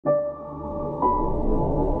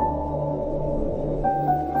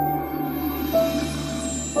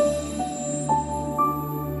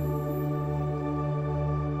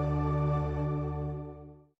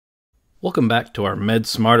Welcome back to our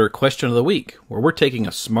MedSmarter question of the week, where we're taking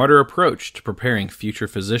a smarter approach to preparing future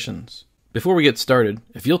physicians. Before we get started,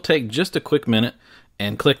 if you'll take just a quick minute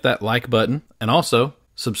and click that like button, and also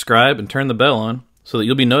subscribe and turn the bell on so that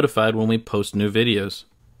you'll be notified when we post new videos.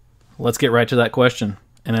 Let's get right to that question.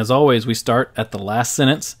 And as always, we start at the last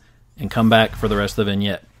sentence and come back for the rest of the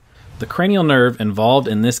vignette. The cranial nerve involved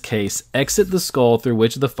in this case exit the skull through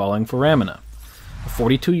which of the following foramina? A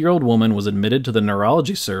 42-year-old woman was admitted to the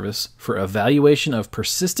neurology service for evaluation of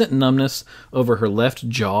persistent numbness over her left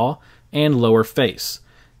jaw and lower face.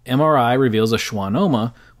 MRI reveals a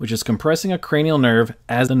schwannoma, which is compressing a cranial nerve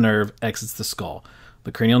as the nerve exits the skull.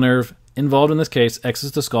 The cranial nerve involved in this case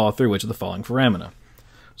exits the skull through which of the following foramina?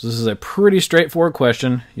 So this is a pretty straightforward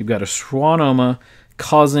question. You've got a schwannoma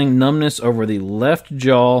causing numbness over the left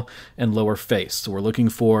jaw and lower face. So we're looking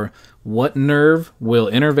for what nerve will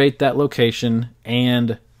innervate that location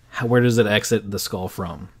and where does it exit the skull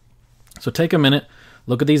from. So take a minute,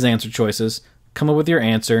 look at these answer choices, come up with your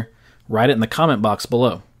answer, write it in the comment box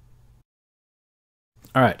below.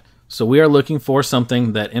 All right, so we are looking for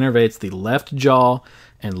something that innervates the left jaw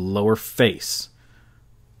and lower face.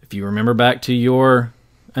 If you remember back to your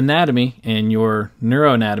anatomy and your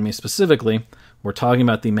neuroanatomy specifically, we're talking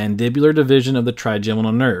about the mandibular division of the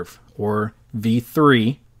trigeminal nerve, or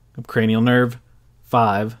V3 of cranial nerve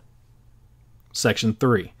 5, section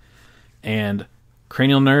 3. And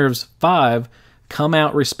cranial nerves 5 come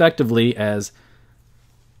out respectively as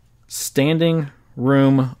standing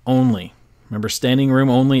room only. Remember, standing room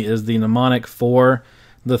only is the mnemonic for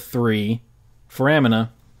the 3 foramina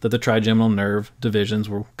that the trigeminal nerve divisions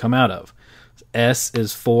will come out of. S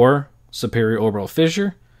is for superior orbital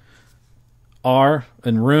fissure, R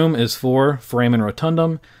in room is for foramen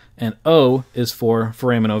rotundum, and O is for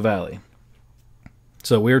foramen ovale.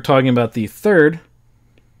 So we're talking about the third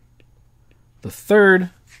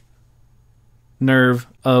nerve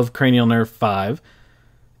of cranial nerve 5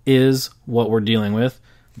 is what we're dealing with.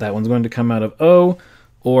 That one's going to come out of O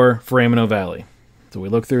or foramen ovale. So we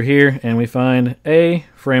look through here and we find A,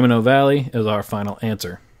 foramen ovale, is our final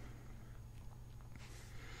answer.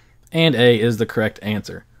 And A is the correct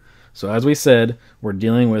answer. So as we said, we're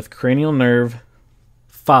dealing with cranial nerve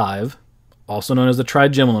 5, also known as the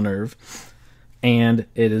trigeminal nerve, and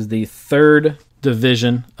it is the third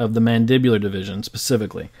division of the mandibular division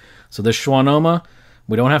specifically. So this schwannoma,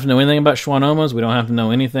 we don't have to know anything about schwannomas, we don't have to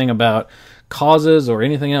know anything about causes or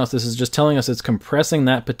anything else. This is just telling us it's compressing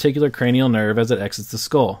that particular cranial nerve as it exits the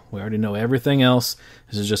skull. We already know everything else.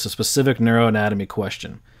 This is just a specific neuroanatomy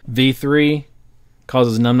question. V3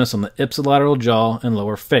 causes numbness on the ipsilateral jaw and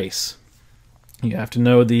lower face. You have to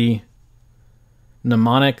know the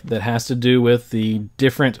mnemonic that has to do with the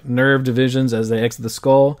different nerve divisions as they exit the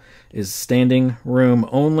skull is standing room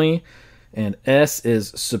only, and S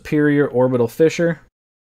is superior orbital fissure.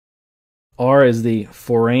 R is the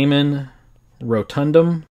foramen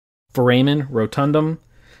rotundum,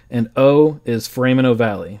 and O is foramen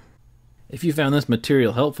ovale. If you found this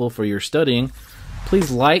material helpful for your studying, please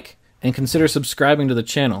like and consider subscribing to the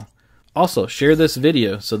channel. Also, share this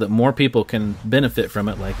video so that more people can benefit from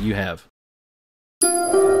it like you have.